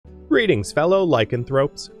Greetings, fellow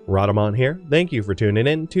lycanthropes. Rhadamant here. Thank you for tuning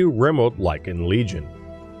in to RimWorld Lycan Legion.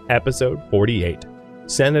 Episode 48.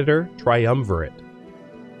 Senator Triumvirate.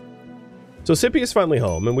 So Sippy is finally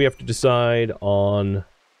home, and we have to decide on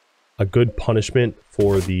a good punishment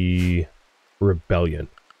for the rebellion.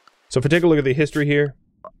 So if I take a look at the history here,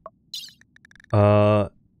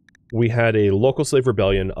 we had a local slave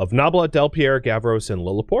rebellion of Nabla, Delpierre, Gavros, and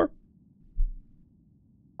Lillipor.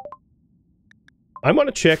 I'm going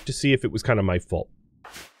to check to see if it was kind of my fault.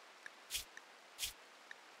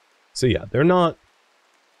 So yeah, they're not...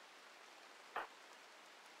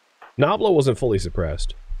 Nabla wasn't fully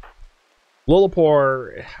suppressed.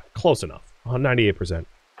 Lillipor, close enough. 98%.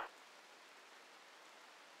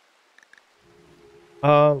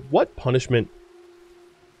 What punishment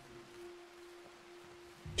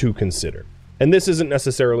to consider? And this isn't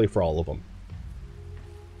necessarily for all of them.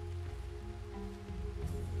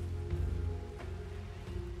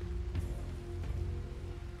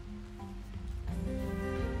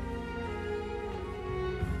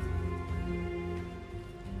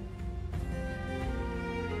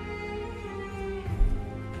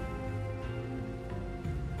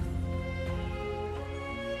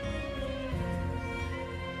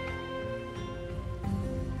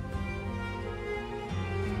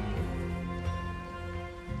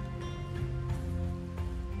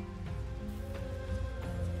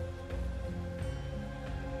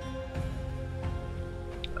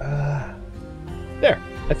 There.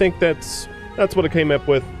 I think that's what it came up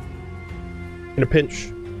with in a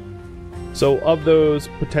pinch. So of those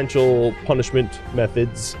potential punishment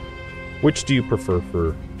methods, which do you prefer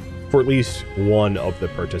for at least one of the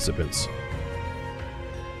participants?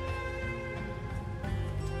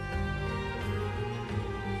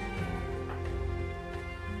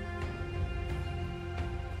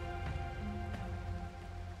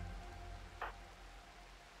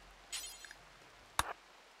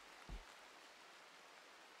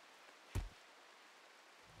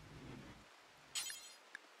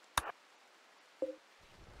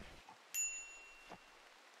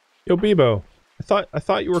 Yo, Bebo, I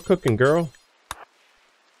thought you were cooking, girl.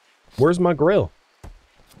 Where's my grill?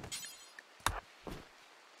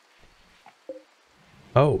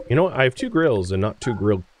 Oh, you know what? I have 2 grills and not 2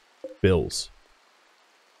 grilled bills.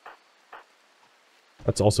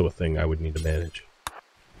 That's also a thing I would need to manage.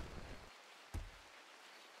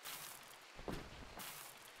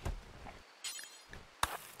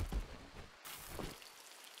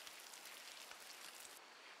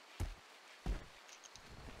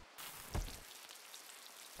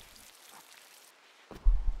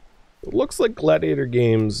 It looks like Gladiator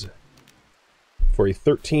games for a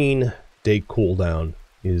 13-day cooldown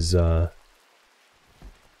is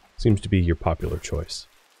seems to be your popular choice.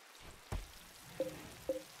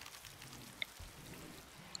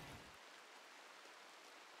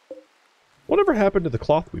 Whatever happened to the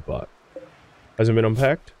cloth we bought? Hasn't been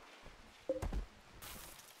unpacked?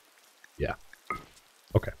 Yeah.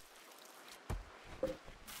 Okay.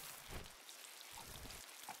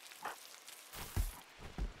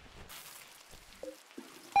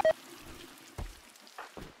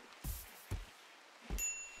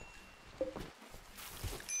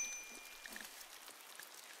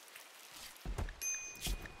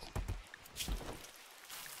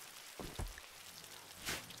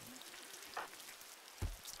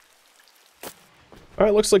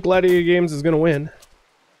 Alright, looks like Gladiator Games is going to win.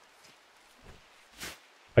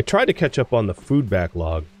 I tried to catch up on the food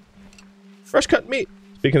backlog. Fresh cut meat!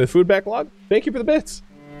 Speaking of the food backlog, thank you for the bits!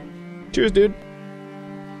 Cheers, dude!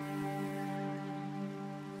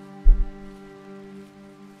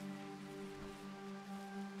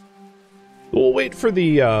 We'll wait for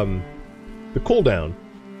the cooldown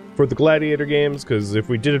for the Gladiator games, because if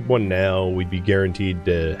we did one now, we'd be guaranteed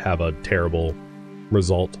to have a terrible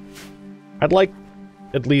result. I'd like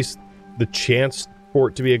at least the chance for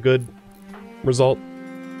it to be a good result.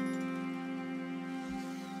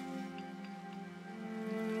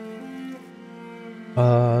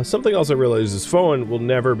 Something else I realized is Fowen will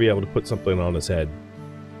never be able to put something on his head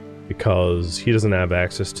because he doesn't have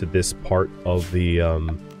access to this part of the,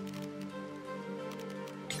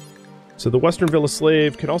 So the Western Villa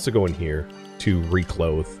Slave can also go in here to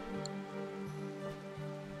reclothe.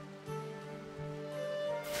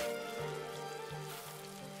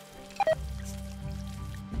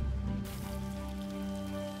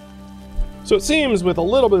 So it seems with a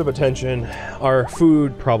little bit of attention, our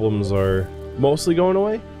food problems are mostly going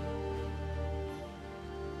away.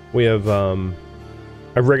 We have a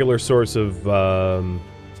regular source of, well,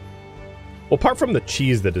 apart from the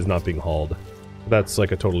cheese that is not being hauled, that's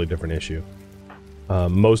like a totally different issue.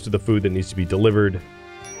 Most of the food that needs to be delivered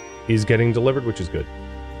is getting delivered, which is good.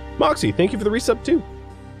 Moxie, thank you for the resub too.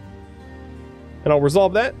 And I'll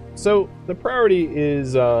resolve that. So the priority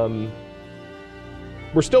is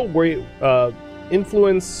we're still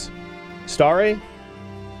influence Stare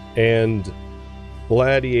and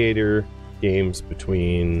gladiator games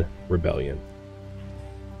between rebellion.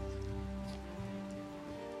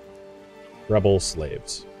 Rebel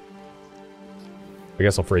slaves. I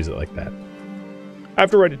guess I'll phrase it like that. I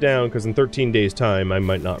have to write it down because in 13 days time I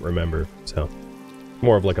might not remember, so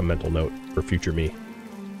more of like a mental note for future me.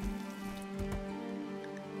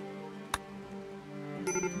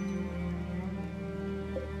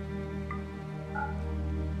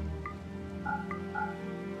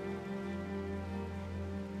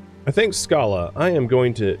 I think Scala, I am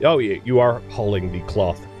going to... Oh yeah, you are hauling the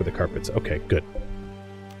cloth for the carpets. Okay, good.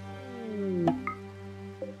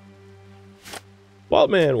 Wild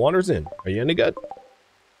man wanders in. Are you any good?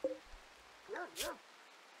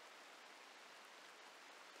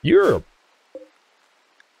 You're...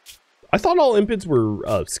 I thought all impids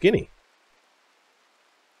were skinny.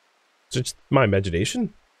 Is it just my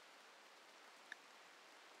imagination?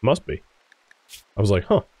 Must be. I was like,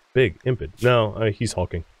 huh, big impid. No, he's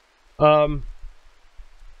hulking.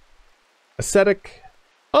 Ascetic.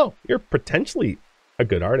 Oh, you're potentially a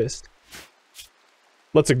good artist.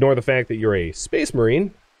 Let's ignore the fact that you're a space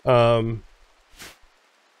marine. Yeah,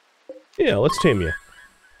 let's tame you.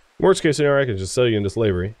 Worst case scenario, I can just sell you into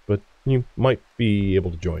slavery, but you might be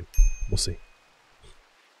able to join. We'll see.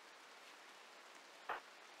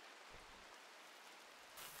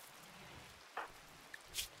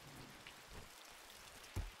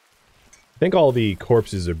 I think all the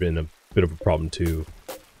corpses have been a bit of a problem too.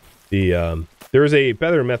 There is a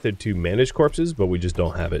better method to manage corpses, but we just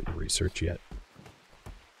don't have it in research yet.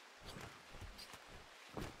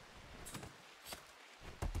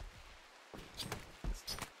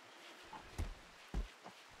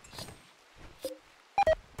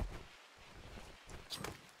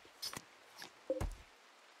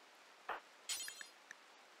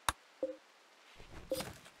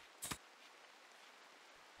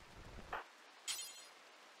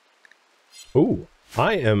 Ooh,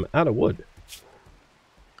 I am out of wood.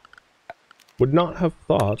 Would not have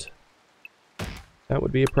thought that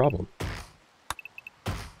would be a problem.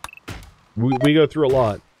 We go through a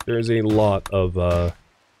lot. There's a lot of, I'll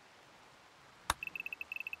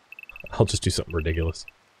just do something ridiculous.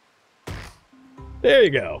 There you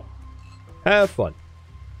go. Have fun.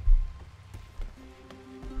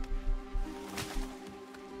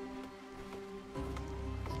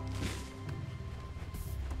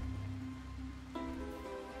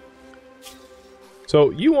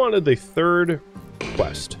 So you wanted the third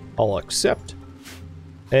quest. I'll accept.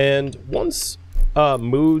 And once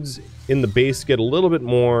moods in the base get a little bit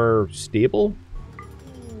more stable,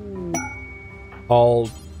 I'll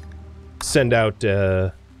send out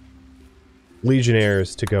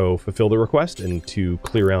legionnaires to go fulfill the request and to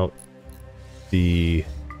clear out the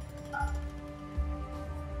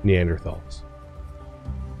Neanderthals.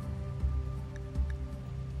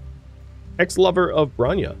 Ex-lover of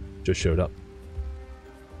Branya just showed up.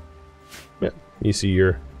 Yeah, you see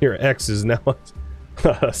your ex is now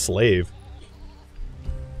a slave.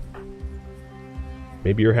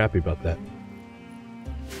 Maybe you're happy about that.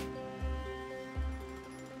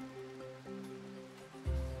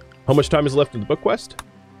 How much time is left in the book quest?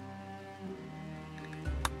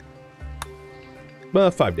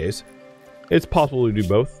 5 days. It's possible to do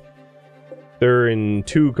both. They're in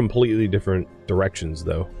two completely different directions,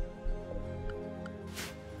 though.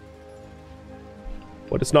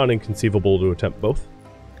 But it's not inconceivable to attempt both.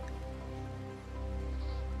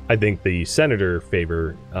 I think the senator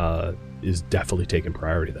favor is definitely taking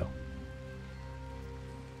priority, though.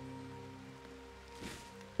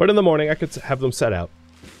 But in the morning, I could have them set out.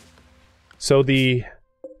 So the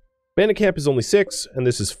bandit camp is only 6, and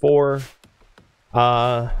this is 4.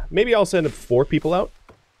 Maybe I'll send 4 people out.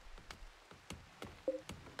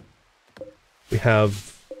 We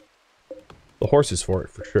have the horses for it,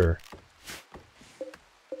 for sure.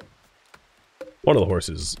 One of the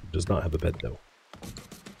horses does not have a bed, though.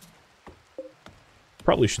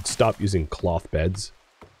 Probably should stop using cloth beds.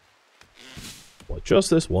 Well, just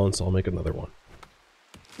this once, I'll make another one.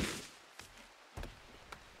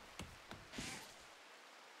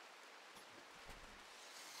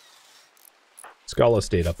 Scala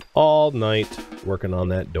stayed up all night working on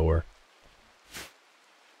that door.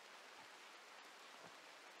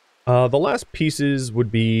 The last pieces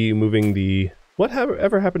would be moving the...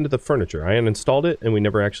 Whatever happened to the furniture? I uninstalled it and we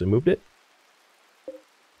never actually moved it.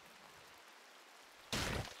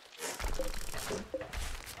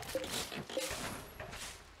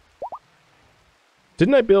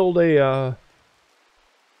 Didn't I build a,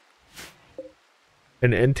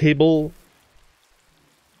 an end table?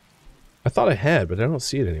 I thought I had, but I don't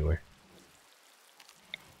see it anywhere.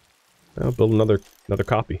 I'll build another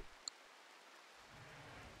copy.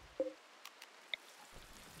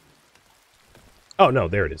 Oh, no,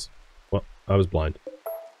 there it is. Well, I was blind.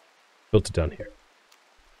 Built it down here.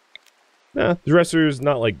 Nah, the dresser's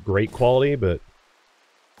not, like, great quality, but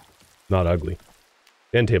not ugly.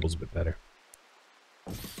 The end table's a bit better.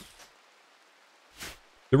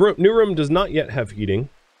 The new room does not yet have heating.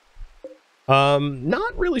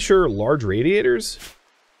 Not really sure large radiators,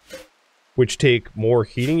 which take more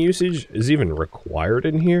heating usage, is even required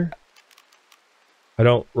in here. I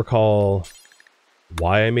don't recall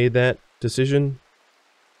why I made that decision,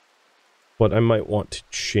 but I might want to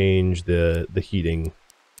change the heating.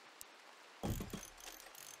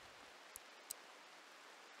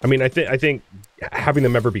 I mean, I think having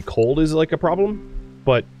them ever be cold is like a problem,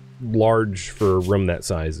 but large for a room that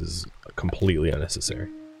size is completely unnecessary.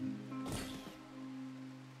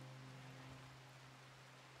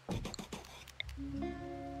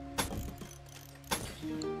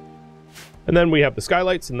 And then we have the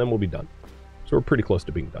skylights, and then we'll be done. So we're pretty close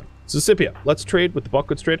to being done. So Scipia, let's trade with the bulk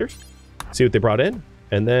goods traders, see what they brought in,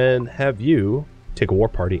 and then have you take a war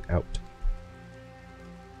party out.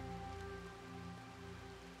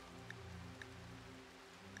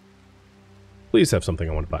 Please have something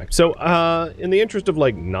I want to buy. So, in the interest of,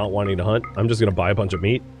 like, not wanting to hunt, I'm just going to buy a bunch of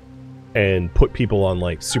meat and put people on,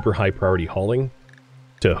 like, super high priority hauling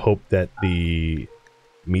to hope that the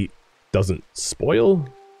meat doesn't spoil.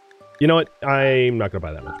 You know what? I'm not going to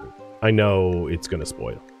buy that much meat. I know it's going to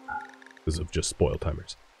spoil because of just spoil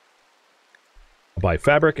timers. I'll buy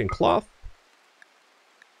fabric and cloth.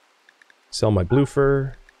 Sell my blue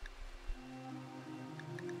fur.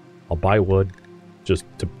 I'll buy wood. Just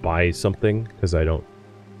to buy something, because I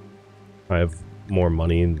have more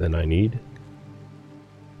money than I need.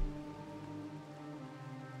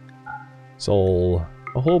 Sell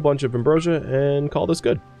a whole bunch of ambrosia and call this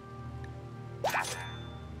good.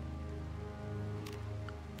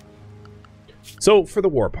 So, for the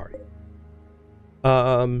war party.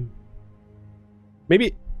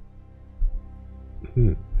 Maybe...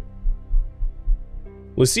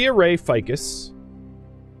 Lucia Ray Ficus...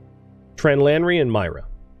 Tranlanry and Myra.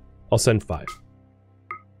 I'll send 5.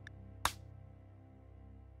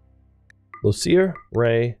 Lucia,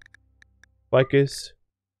 Ray, Ficus,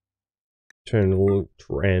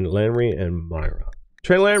 Tranlanry, and Myra.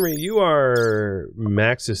 Tranlanry, you are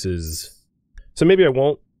Maxis's. So maybe I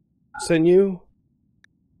won't send you.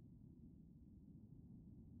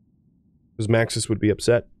 Because Maxis would be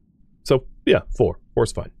upset. So, yeah, 4.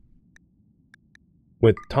 4's fine.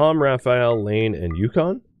 With Tom, Raphael, Lane, and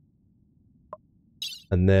Yukon.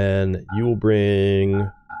 And then you will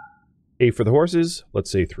bring 8 for the horses.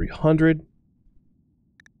 Let's say 300.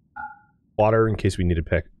 Water, in case we need to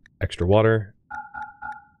pack extra water.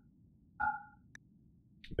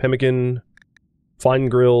 Pemmican. Fine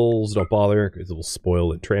grills, don't bother, because it will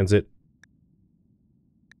spoil in transit.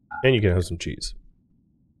 And you can have some cheese.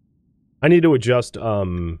 I need to adjust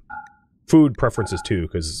food preferences too,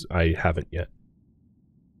 because I haven't yet.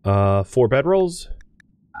 4 bedrolls.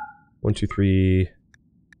 1, 2, 3...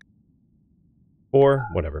 4,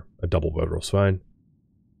 whatever. A double bedroll's fine.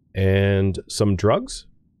 And some drugs.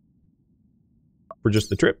 For just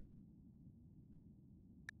the trip.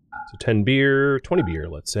 So 10 beer, 20 beer,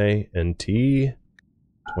 let's say. And tea,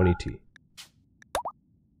 20 tea.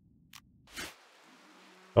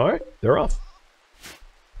 Alright, they're off.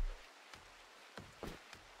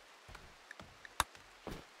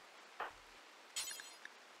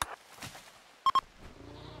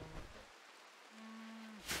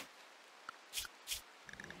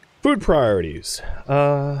 Food priorities.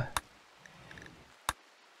 All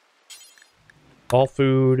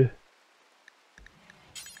food.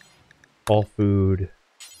 All food.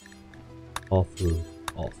 All food.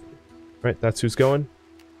 All food. Right, that's who's going.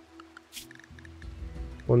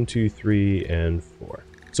 1, 2, 3, and 4.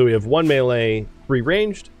 So we have 1 melee, 3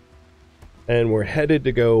 ranged, and we're headed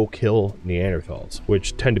to go kill Neanderthals,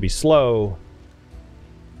 which tend to be slow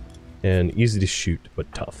and easy to shoot,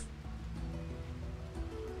 but tough.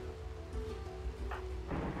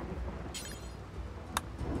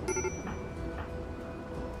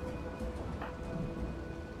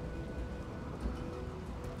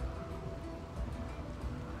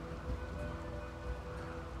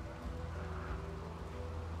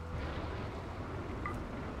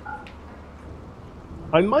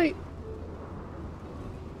 I might...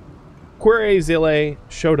 Query Zille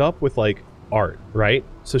showed up with, like, art, right?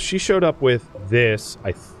 So she showed up with this.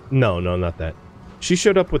 No, not that. She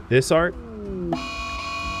showed up with this art.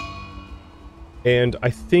 And I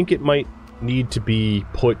think it might need to be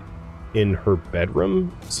put in her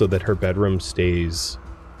bedroom so that her bedroom stays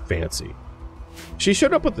fancy. She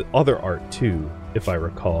showed up with the other art too, if I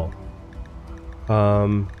recall.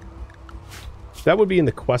 That would be in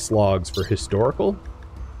the quest logs for historical,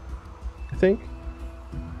 I think.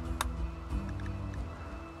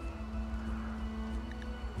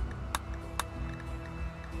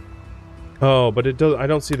 Oh, but it does. I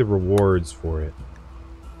don't see the rewards for it.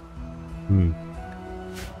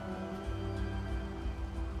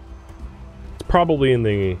 It's probably in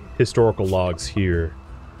the historical logs here.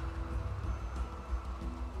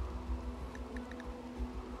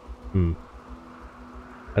 I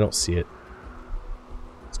don't see it.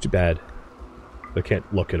 It's too bad. I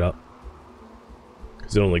can't look it up.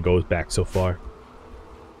 Because it only goes back so far.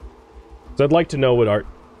 So I'd like to know what art...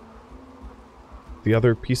 The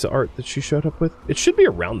other piece of art that she showed up with? It should be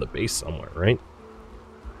around the base somewhere, right?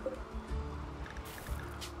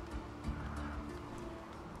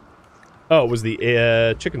 Oh, it was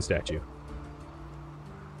the chicken statue.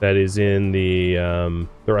 That is in the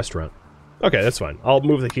restaurant. Okay, that's fine. I'll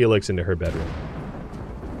move the helix into her bedroom.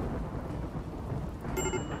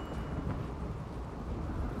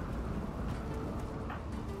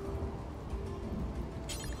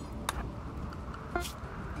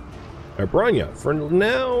 Alright, Branya, for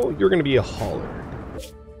now, you're going to be a hauler.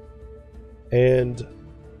 And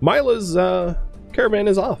Mila's caravan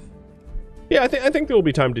is off. Yeah, I think there will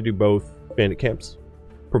be time to do both bandit camps,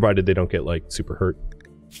 provided they don't get, like, super hurt.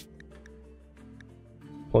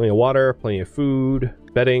 Plenty of water, plenty of food,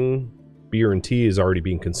 bedding, beer and tea is already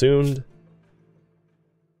being consumed.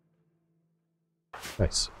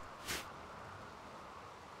 Nice.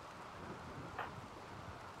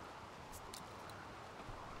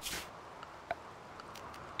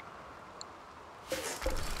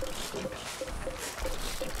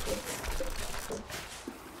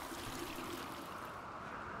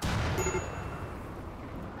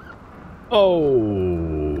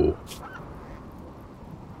 Oh,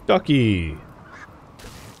 Ducky.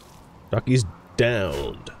 Ducky's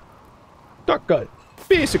downed. Duck got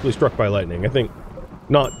basically struck by lightning. I think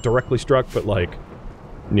not directly struck, but like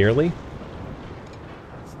nearly.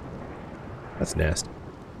 That's nasty.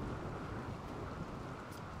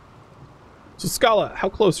 So Scala, how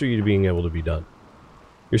close are you to being able to be done?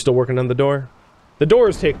 You're still working on the door? The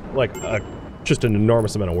doors take like just an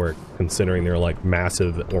enormous amount of work, considering they're like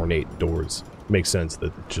massive, ornate doors. Makes sense that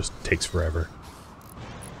it just takes forever.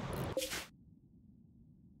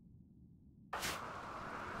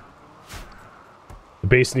 The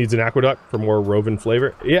base needs an aqueduct for more Rovan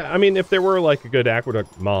flavor. Yeah, I mean, if there were like a good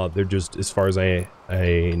aqueduct mod, there just, as far as I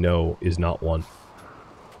know, is not one.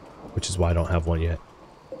 Which is why I don't have one yet.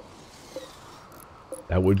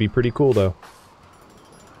 That would be pretty cool, though.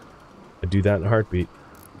 I'd do that in a heartbeat.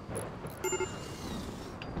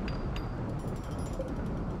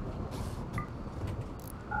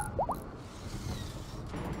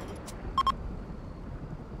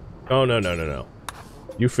 Oh, no, no, no, no.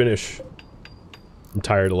 You finish. I'm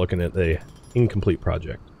tired of looking at the incomplete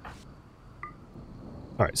project.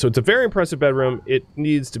 Alright, so it's a very impressive bedroom. It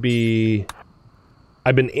needs to be...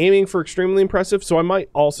 I've been aiming for extremely impressive, so I might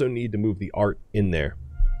also need to move the art in there.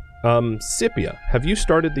 Scipia, have you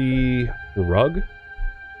started the rug?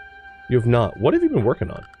 You have not. What have you been working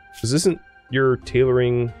on? This isn't your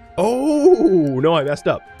tailoring... Oh, no, I messed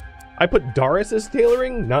up. I put Darius as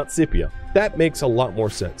tailoring, not Scipia. That makes a lot more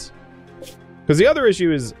sense. Because the other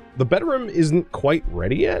issue is the bedroom isn't quite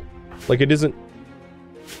ready yet. Like, it isn't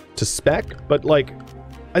to spec, but like,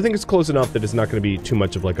 I think it's close enough that it's not going to be too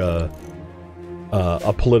much of like a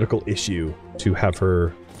political issue to have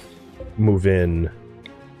her move in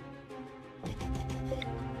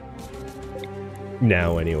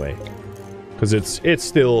now anyway. Because it's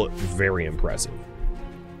still very impressive.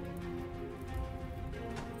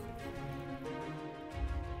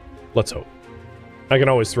 Let's hope. I can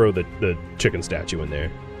always throw the chicken statue in there.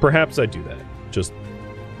 Perhaps I do that, just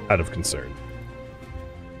out of concern.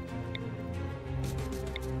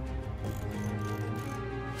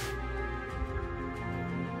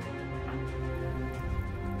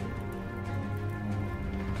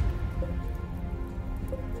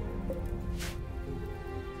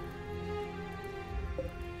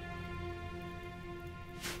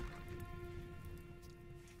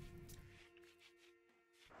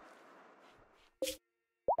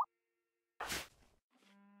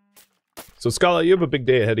 So Scala, you have a big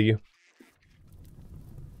day ahead of you.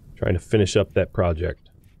 Trying to finish up that project.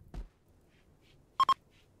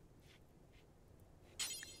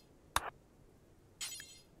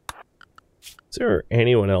 Is there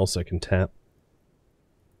anyone else I can tap?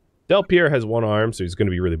 Del Pierre has one arm, so he's going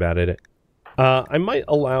to be really bad at it. I might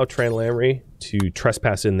allow Triumvirate to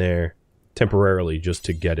trespass in there temporarily just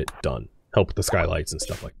to get it done. Help with the skylights and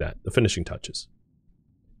stuff like that. The finishing touches.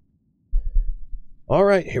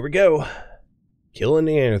 Alright, here we go. Killing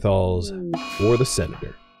Neanderthals for the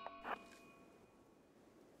Senator.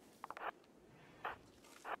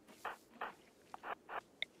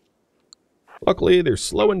 Luckily, they're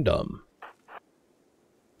slow and dumb.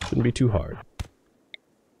 Shouldn't be too hard.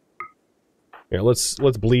 Here, let's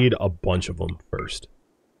bleed a bunch of them first.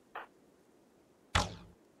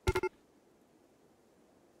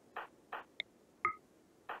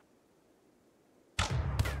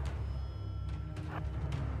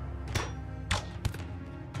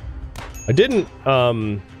 I didn't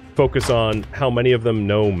focus on how many of them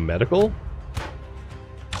know medical.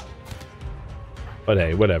 But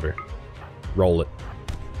hey, whatever. Roll it.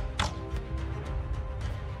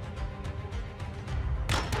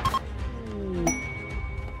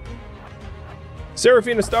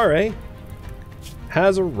 Serafina Stare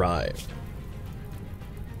has arrived.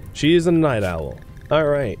 She is a night owl.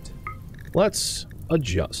 Alright. Let's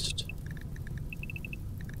adjust.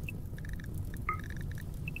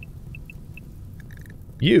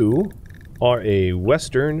 You are a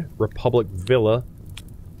Western Republic Villa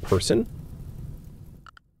person.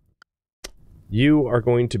 You are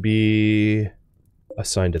going to be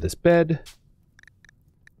assigned to this bed.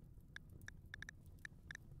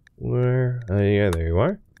 Where? Yeah, there you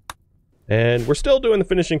are. And we're still doing the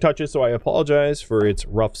finishing touches, so I apologize for its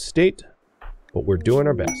rough state, but we're doing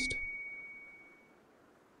our best.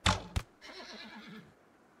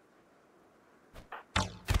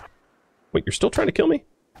 Wait, you're still trying to kill me?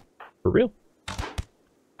 For real?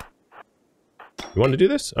 You want to do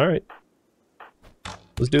this? Alright.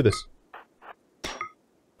 Let's do this.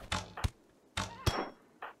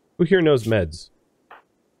 Who here knows meds?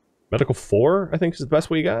 Medical 4, I think, is the best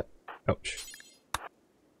way you got? Ouch.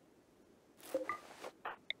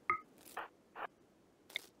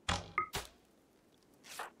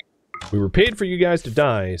 We were paid for you guys to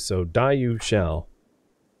die, so die you shall.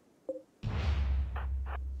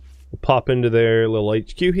 We'll pop into their little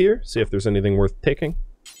HQ here, see if there's anything worth taking.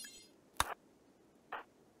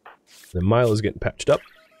 Then Milo's getting patched up.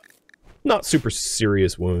 Not super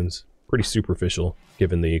serious wounds. Pretty superficial,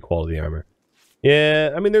 given the quality of the armor.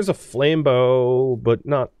 Yeah, I mean, there's a flame bow, but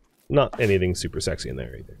not anything super sexy in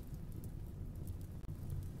there either.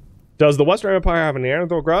 Does the Western Empire have a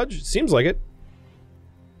Neanderthal grudge? Seems like it.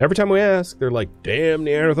 Every time we ask, they're like, damn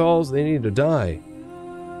Neanderthals, they need to die.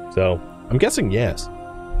 So, I'm guessing yes.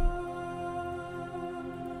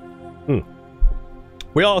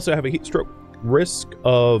 We also have a heat stroke risk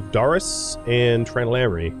of Doris and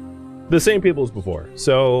Triumvirate. The same people as before.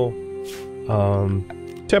 So,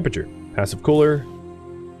 temperature. Passive cooler.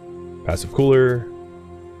 Passive cooler.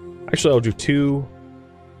 Actually, I'll do 2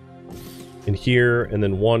 in here, and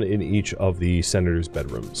then 1 in each of the senator's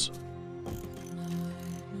bedrooms.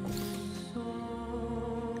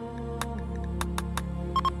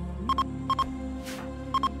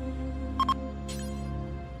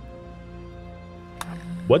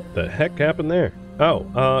 What the heck happened there?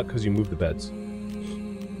 Oh, because you moved the beds.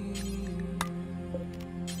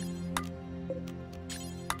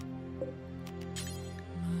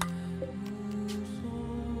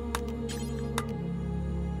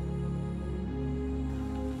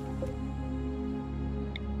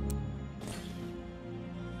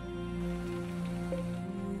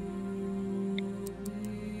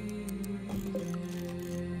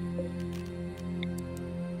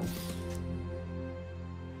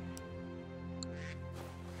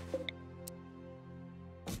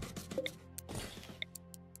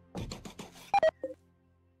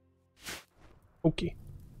 Okay.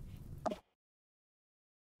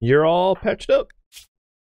 You're all patched up.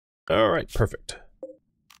 Alright, perfect.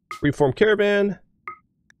 Reform caravan.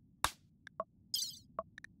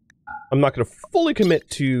 I'm not going to fully commit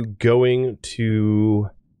to going to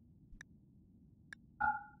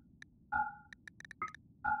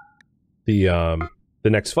the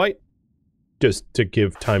next fight. Just to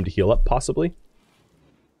give time to heal up, possibly.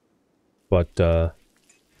 But head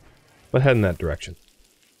in that direction.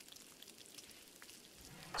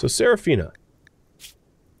 So, Serafina,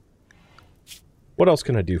 what else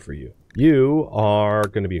can I do for you? You are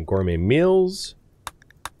going to be in gourmet meals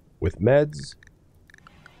with meds.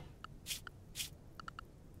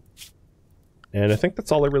 And I think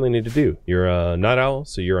that's all I really need to do. You're a night owl,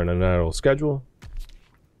 so you're on a night owl schedule.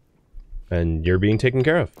 And you're being taken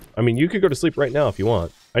care of. I mean, you could go to sleep right now if you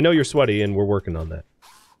want. I know you're sweaty, and we're working on that.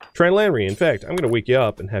 Tranlanry, in fact, I'm going to wake you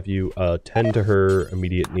up and have you tend to her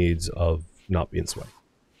immediate needs of not being sweaty.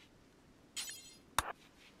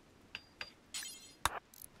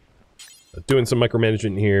 Doing some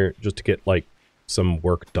micromanagement here just to get, like, some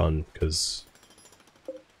work done, because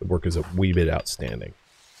the work is a wee bit outstanding.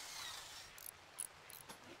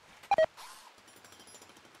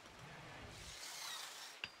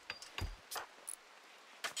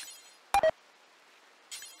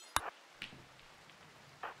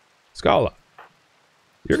 Scala,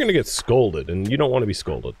 you're going to get scolded, and you don't want to be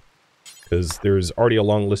scolded. Because there's already a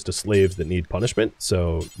long list of slaves that need punishment,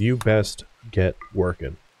 so you best get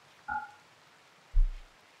working.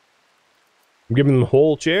 I'm giving them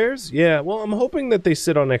whole chairs? Yeah, well, I'm hoping that they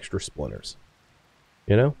sit on extra splinters.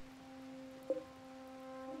 You know?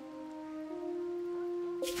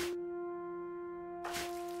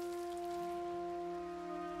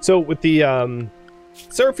 So, with the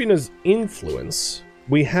Seraphina's influence,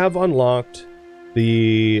 we have unlocked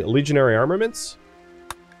the legionary armaments.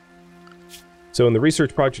 So in the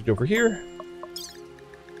research project over here,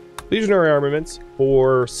 legionary armaments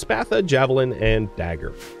for Spatha, Javelin, and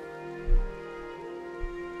Dagger.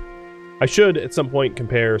 I should at some point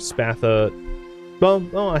compare Spatha, well,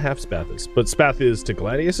 no, I have Spathas, but Spathas to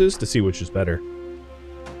Gladiuses to see which is better.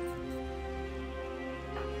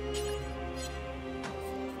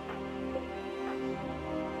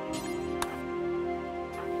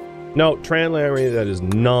 No, Tranlanry, that is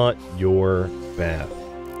not your path.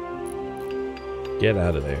 Get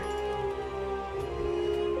out of there.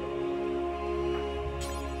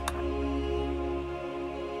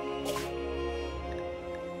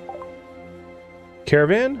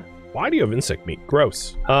 Caravan? Why do you have insect meat?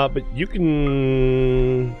 Gross. But you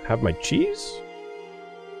can have my cheese?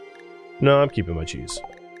 No, I'm keeping my cheese.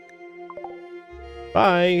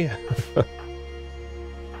 Bye.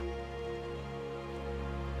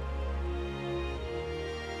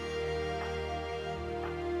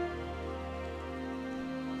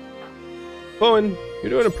 Bowen,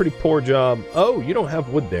 you're doing a pretty poor job. Oh, you don't have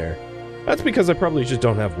wood there. That's because I probably just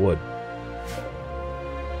don't have wood.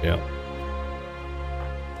 Yeah.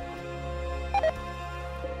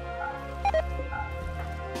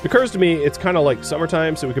 It occurs to me it's kind of like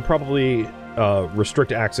summertime, so we could probably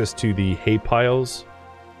restrict access to the hay piles.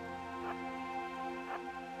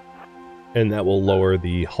 And that will lower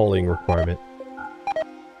the hauling requirement.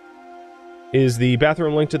 Is the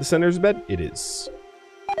bathroom linked to the center's bed? It is.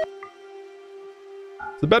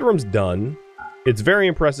 The bedroom's done. It's very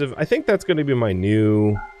impressive. I think that's going to be my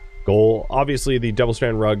new goal. Obviously, the double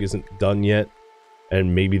strand rug isn't done yet,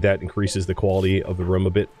 and maybe that increases the quality of the room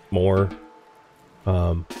a bit more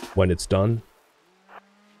when it's done.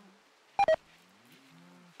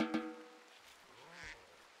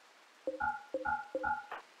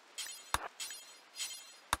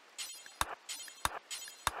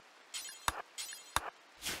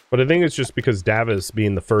 But I think it's just because Davis,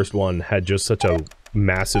 being the first one, had just such a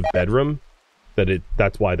massive bedroom that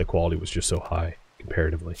that's why the quality was just so high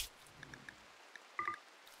comparatively.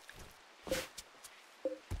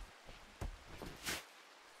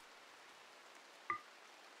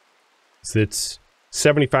 So it's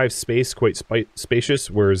 75 space, quite spacious,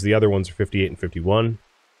 whereas the other ones are 58 and 51.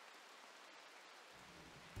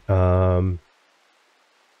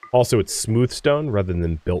 Also, it's smooth stone rather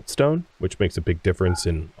than built stone, which makes a big difference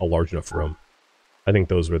in a large enough room. I think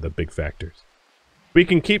those were the big factors. We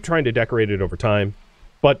can keep trying to decorate it over time,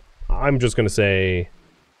 but I'm just going to say...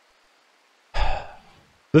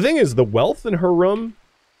 The thing is, the wealth in her room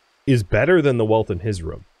is better than the wealth in his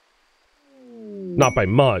room. Not by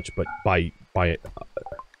much, but by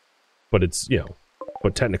but it's, you know,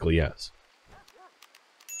 but technically, yes.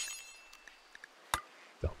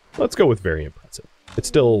 So, let's go with very impressive. It's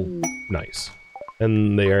still nice.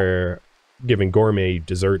 And they're giving gourmet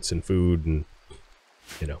desserts and food and,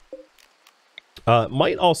 you know.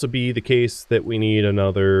 Might also be the case that we need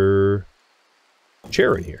another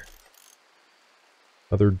chair in here.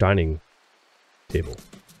 Another dining table.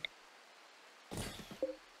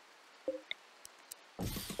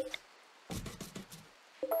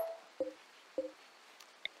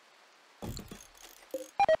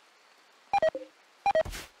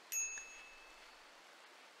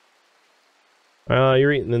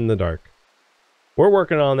 You're eating in the dark. We're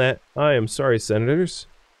working on that. I am sorry, Senators.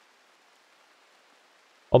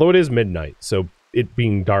 Although it is midnight, so it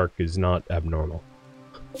being dark is not abnormal.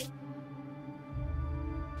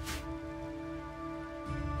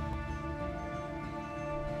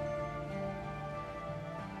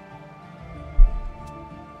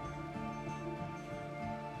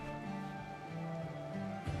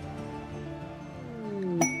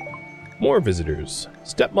 More visitors.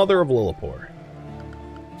 Stepmother of Lillipore.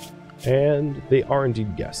 And they are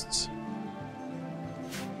indeed guests.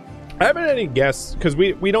 I haven't had any guests, because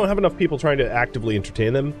we don't have enough people trying to actively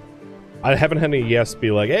entertain them. I haven't had any guests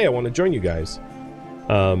be like, hey, I want to join you guys.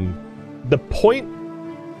 The point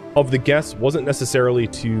of the guests wasn't necessarily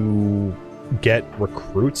to get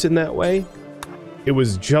recruits in that way. It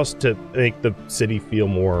was just to make the city feel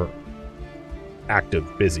more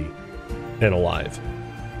active, busy, and alive.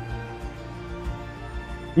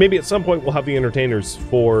 Maybe at some point we'll have the entertainers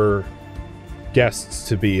for guests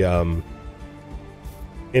to be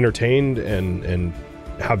entertained and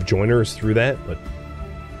have joiners through that, but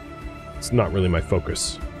it's not really my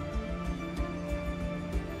focus.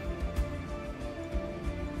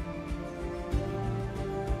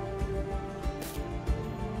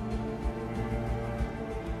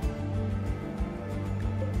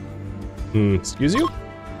 Excuse you?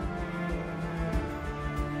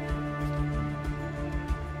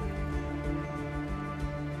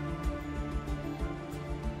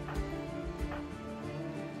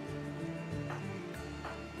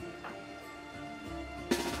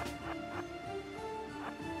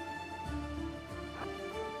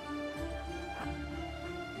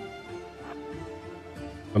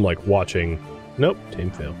 I'm like watching. Nope, tame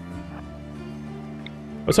fail.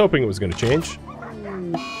 I was hoping it was going to change.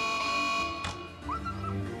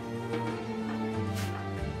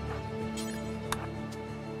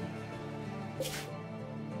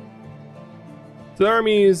 So the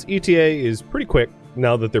army's ETA is pretty quick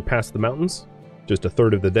now that they're past the mountains. Just a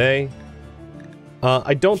third of the day.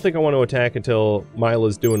 I don't think I want to attack until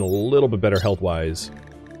Mila's doing a little bit better health-wise.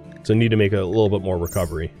 So I need to make a little bit more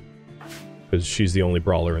recovery. Because she's the only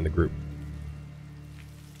brawler in the group.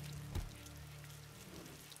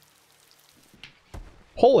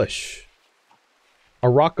 Polish.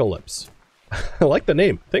 Aracalypse. I like the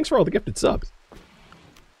name. Thanks for all the gifted subs.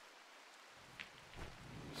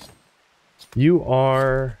 You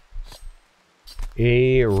are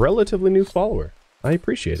a relatively new follower. I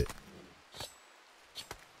appreciate it.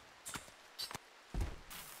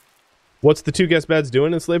 What's the two guest beds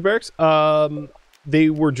doing in Slave Barracks?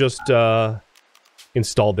 They were just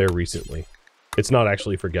installed there recently. It's not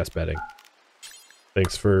actually for guest bedding.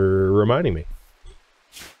 Thanks for reminding me.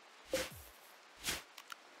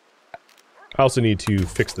 I also need to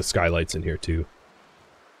fix the skylights in here too.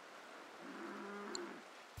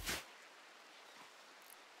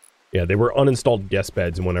 Yeah, they were uninstalled guest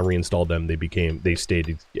beds, and when I reinstalled them, they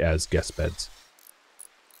stayed as guest beds.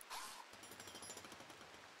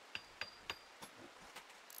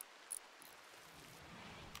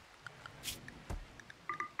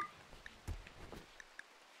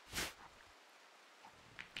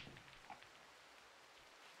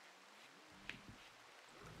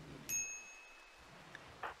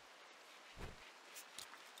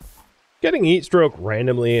 Getting heat stroke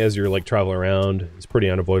randomly as you're like traveling around is pretty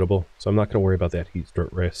unavoidable, so I'm not going to worry about that heat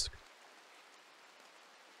stroke risk.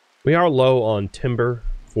 We are low on timber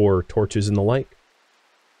for torches and the like,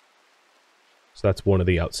 so that's one of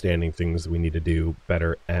the outstanding things that we need to do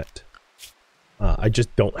better at. I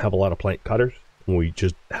just don't have a lot of plank cutters, and we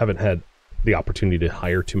just haven't had the opportunity to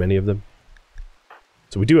hire too many of them.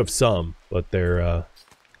 So we do have some, but they're a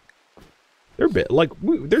bit like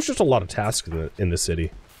there's just a lot of tasks in the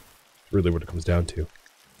city. Really what it comes down to.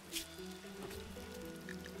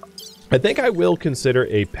 I think I will consider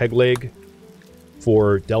a peg leg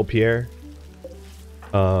for Del Pierre.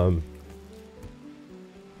 He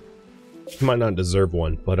might not deserve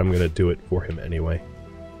one, but I'm gonna do it for him anyway.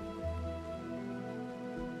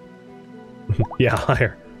 Yeah,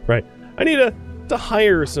 hire. Right. I need to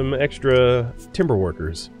hire some extra timber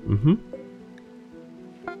workers.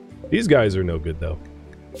 These guys are no good though.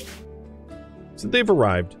 So they've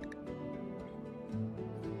arrived.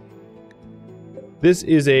 This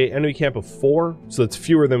is a enemy camp of 4, so that's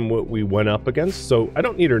fewer than what we went up against, so I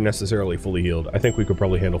don't need her necessarily fully healed. I think we could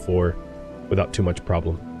probably handle 4 without too much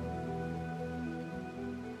problem.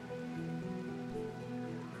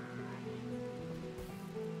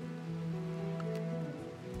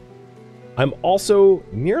 I'm also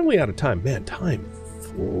nearly out of time. Man, time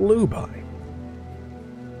flew by.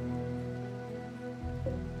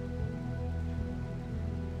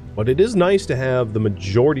 But it is nice to have the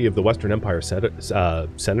majority of the Western Empire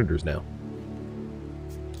senators now.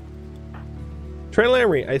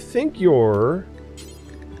 Triumvirate, I think you're...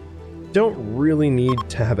 don't really need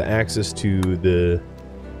to have access to the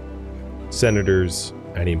senators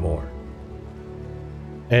anymore.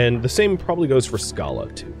 And the same probably goes for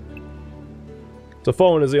Scala, too. So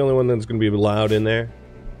Fowen is the only one that's going to be allowed in there.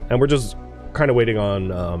 And we're just kind of waiting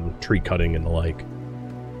on tree cutting and the like.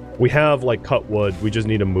 We have, like, cut wood. We just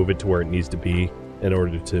need to move it to where it needs to be in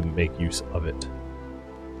order to make use of it.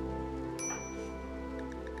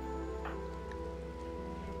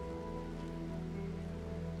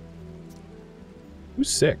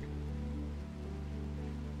 Who's sick?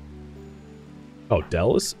 Oh,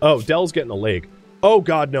 Dell's? Oh, Dell's getting a leg. Oh,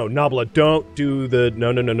 God, no. Nabla, don't do the...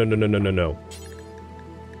 No, no, no, no, no, no, no, no, no.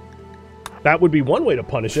 That would be one way to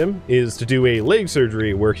punish him, is to do a leg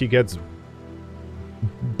surgery where he gets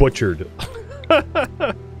butchered.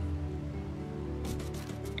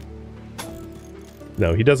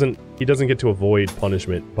 No, he doesn't get to avoid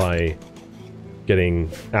punishment by getting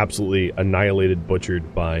absolutely annihilated,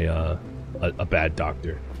 butchered by a bad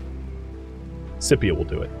doctor. Scipia will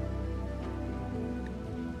do it.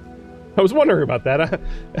 I was wondering about that.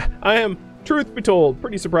 I am, truth be told,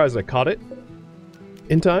 pretty surprised I caught it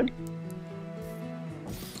in time.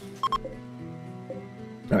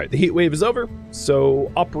 Alright, the heat wave is over, so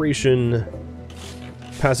Operation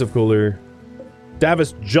Passive Cooler.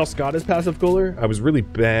 Davis just got his passive cooler. I was really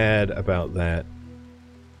bad about that.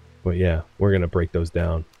 But yeah, we're going to break those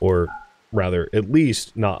down. Or rather, at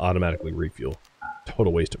least not automatically refuel.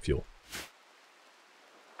 Total waste of fuel.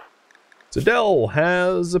 So Dell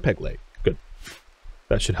has a peg leg. Good.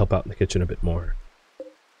 That should help out in the kitchen a bit more.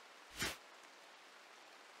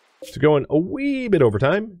 So going a wee bit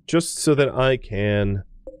overtime, just so that I can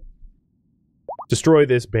destroy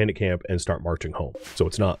this bandit camp and start marching home. So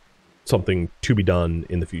it's not something to be done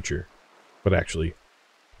in the future, but actually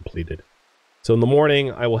completed. So in the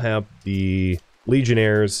morning, I will have the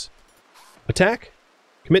legionnaires attack,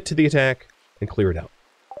 commit to the attack, and clear it out.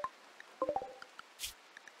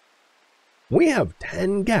 We have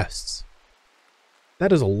 10 guests.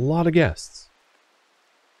 That is a lot of guests.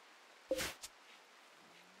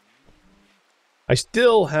 I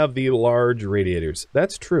still have the large radiators.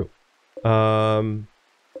 That's true.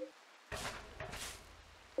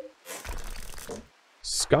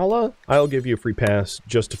 Scala, I'll give you a free pass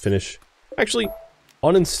just to finish. Actually,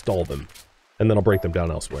 uninstall them, and then I'll break them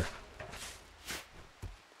down elsewhere.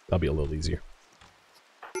 That'll be a little easier.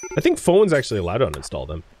 I think Phone's actually allowed to uninstall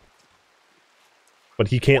them. But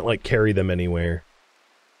he can't, like, carry them anywhere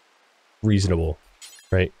reasonable,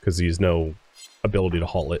 right? Because he has no ability to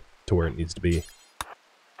haul it to where it needs to be.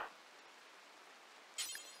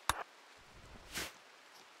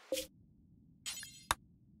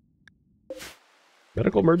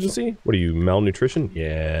 Medical emergency? What are you, malnutrition?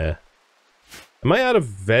 Yeah. Am I out of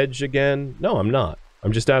veg again? No, I'm not.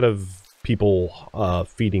 I'm just out of people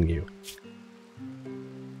feeding you.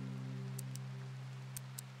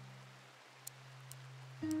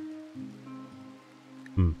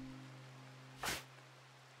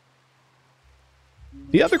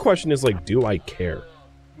 The other question is, like, do I care?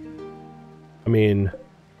 I mean...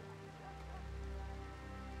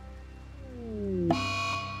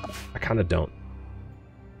 I kind of don't.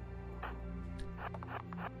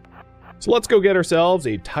 So let's go get ourselves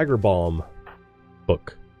a Tiger Balm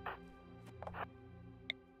book.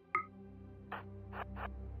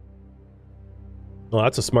 Oh,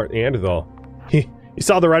 that's a smart Neanderthal. He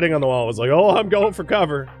saw the writing on the wall, was like, oh, I'm going for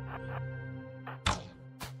cover.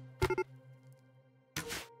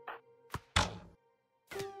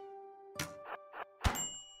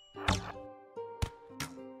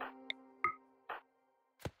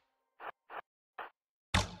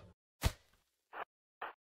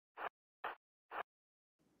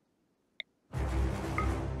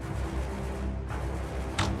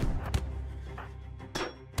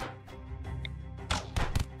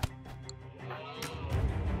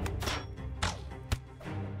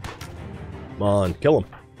 Come on, kill him.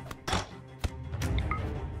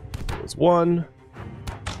 There's 1,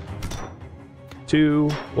 2.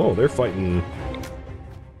 Whoa, they're fighting.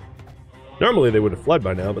 Normally they would have fled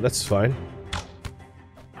by now, but that's fine.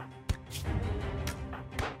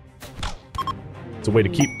 It's a way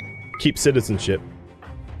to keep citizenship.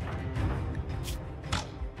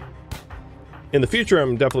 In the future,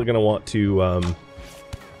 I'm definitely going to want to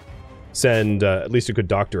send at least a good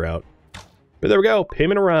doctor out. But there we go.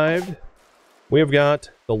 Payment arrived. We have got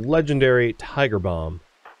the legendary Tiger Bomb.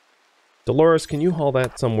 Dolores, can you haul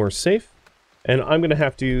that somewhere safe? And I'm going to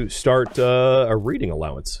have to start a reading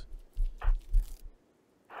allowance.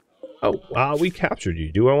 Oh, wow, we captured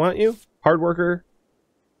you. Do I want you? Hard worker,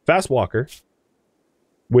 fast walker,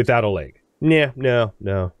 without a leg. Nah, no,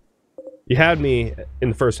 no. You had me in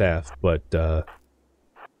the first half, but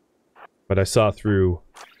I saw through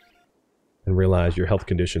and realized your health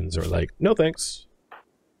conditions are like, no thanks.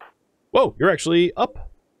 Whoa, you're actually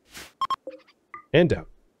up. And down.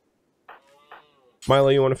 Milo,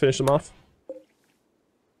 you want to finish them off?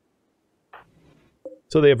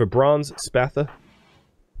 So they have a bronze spatha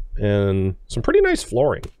and some pretty nice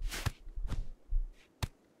flooring,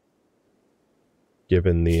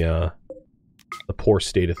 given the poor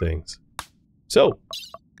state of things. So,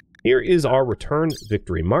 here is our return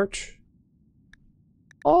victory march.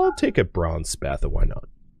 I'll take a bronze spatha, why not?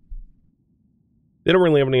 They don't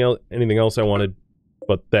really have anything else I wanted,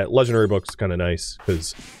 but that legendary book's kind of nice,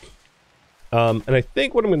 because... and I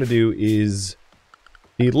think what I'm going to do is...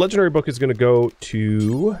 The legendary book is going to go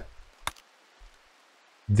to...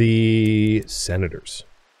 the senators.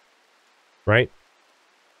 Right?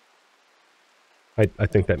 I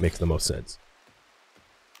think that makes the most sense.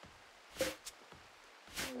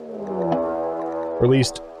 Or at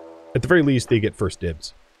least, at the very least, they get first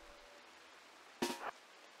dibs.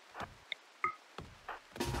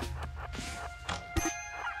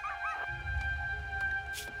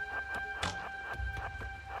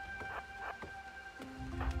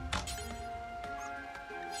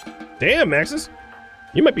 Damn, Maxis!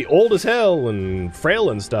 You might be old as hell and frail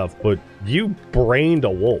and stuff, but you brained a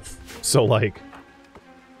wolf. So, like,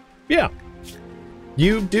 yeah.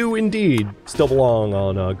 You do indeed still belong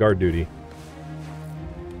on guard duty.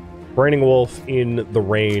 Braining a wolf in the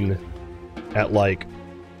rain at, like,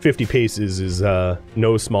 50 paces is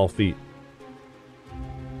no small feat.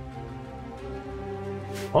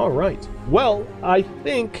 Alright. Well, I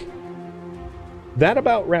think that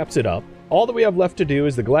about wraps it up. All that we have left to do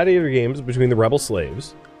is the gladiator games between the rebel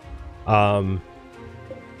slaves.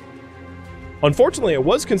 Unfortunately, it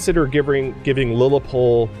was considered giving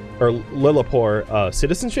Lillipor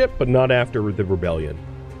citizenship, but not after the rebellion.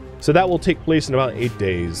 So that will take place in about 8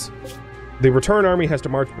 days. The return army has to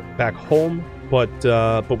march back home, but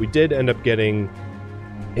we did end up getting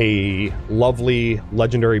a lovely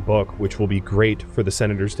legendary book, which will be great for the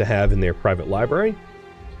senators to have in their private library.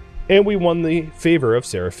 And we won the favor of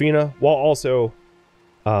Serafina, while also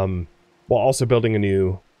building a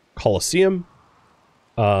new Colosseum,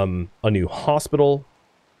 a new hospital.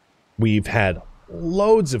 We've had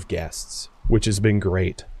loads of guests, which has been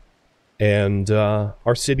great. And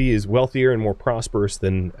our city is wealthier and more prosperous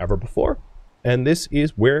than ever before. And this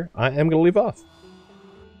is where I am going to leave off.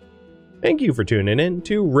 Thank you for tuning in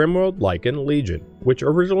to RimWorld Lycan Legion, which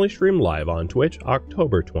originally streamed live on Twitch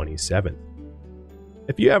October 27th.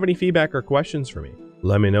 If you have any feedback or questions for me,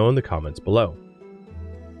 let me know in the comments below.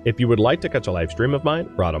 If you would like to catch a live stream of mine,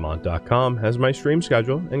 Rhadamant.com has my stream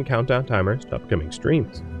schedule and countdown timers to upcoming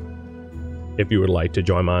streams. If you would like to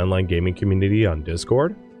join my online gaming community on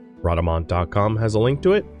Discord, Rhadamant.com has a link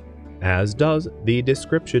to it, as does the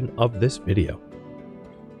description of this video.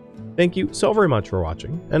 Thank you so very much for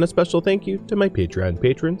watching, and a special thank you to my Patreon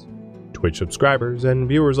patrons, Twitch subscribers, and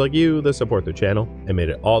viewers like you that support the channel and made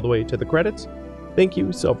it all the way to the credits. Thank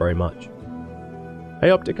you so very much. I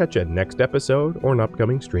hope to catch you next episode or an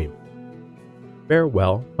upcoming stream.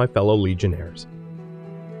 Farewell, my fellow legionnaires.